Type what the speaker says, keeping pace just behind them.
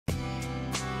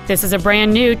This is a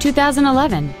brand new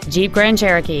 2011 Jeep Grand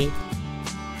Cherokee.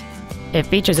 It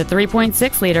features a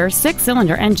 3.6-liter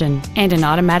six-cylinder engine and an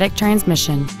automatic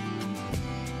transmission.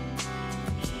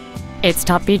 Its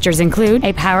top features include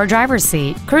a power driver's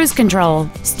seat, cruise control,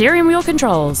 steering wheel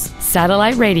controls,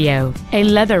 satellite radio, a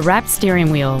leather-wrapped steering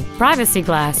wheel, privacy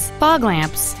glass, fog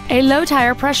lamps, a low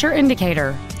tire pressure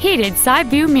indicator, heated side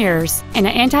view mirrors, and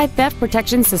an anti-theft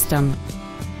protection system.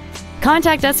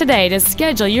 Contact us today to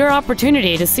schedule your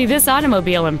opportunity to see this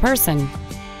automobile in person.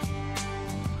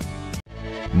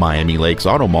 Miami Lakes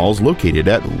Automall is located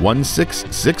at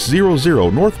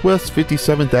 16600 Northwest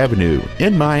 57th Avenue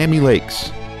in Miami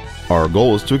Lakes. Our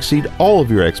goal is to exceed all of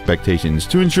your expectations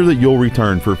to ensure that you'll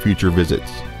return for future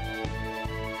visits.